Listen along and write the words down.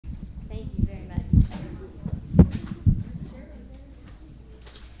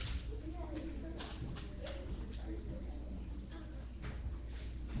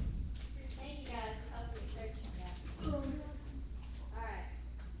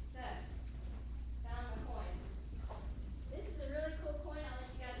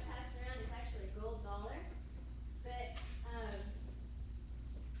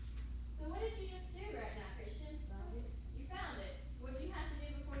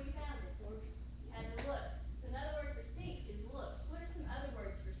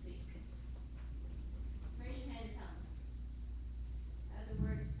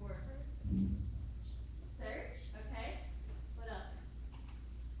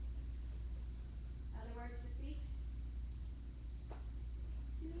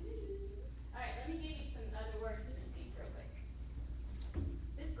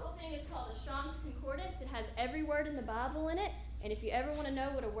in the Bible in it, and if you ever want to know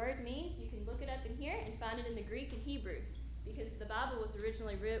what a word means, you can look it up in here and find it in the Greek and Hebrew, because the Bible was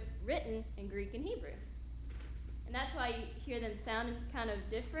originally written in Greek and Hebrew. And that's why you hear them sounding kind of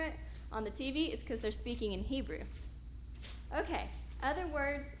different on the TV, is because they're speaking in Hebrew. Okay, other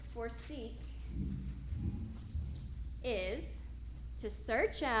words for seek is to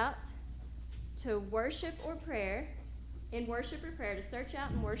search out, to worship or prayer, in worship or prayer, to search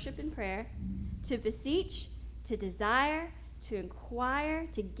out and worship in prayer, to beseech, to desire, to inquire,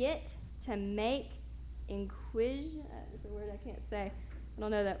 to get, to make, inquisition, that's a word I can't say. I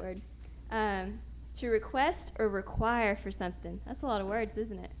don't know that word. To request or require for something. That's a lot of words,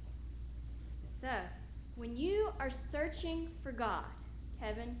 isn't it? So, when you are searching for God,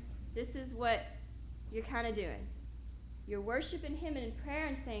 Kevin, this is what you're kind of doing. You're worshiping him in prayer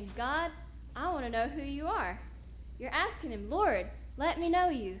and saying, God, I want to know who you are. You're asking him, Lord, let me know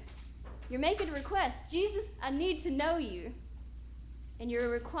you. You're making a request. Jesus, I need to know you. And you're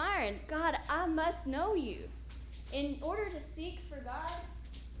requiring, God, I must know you. In order to seek for God,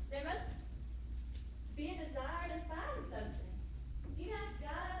 there must be a desire to find something.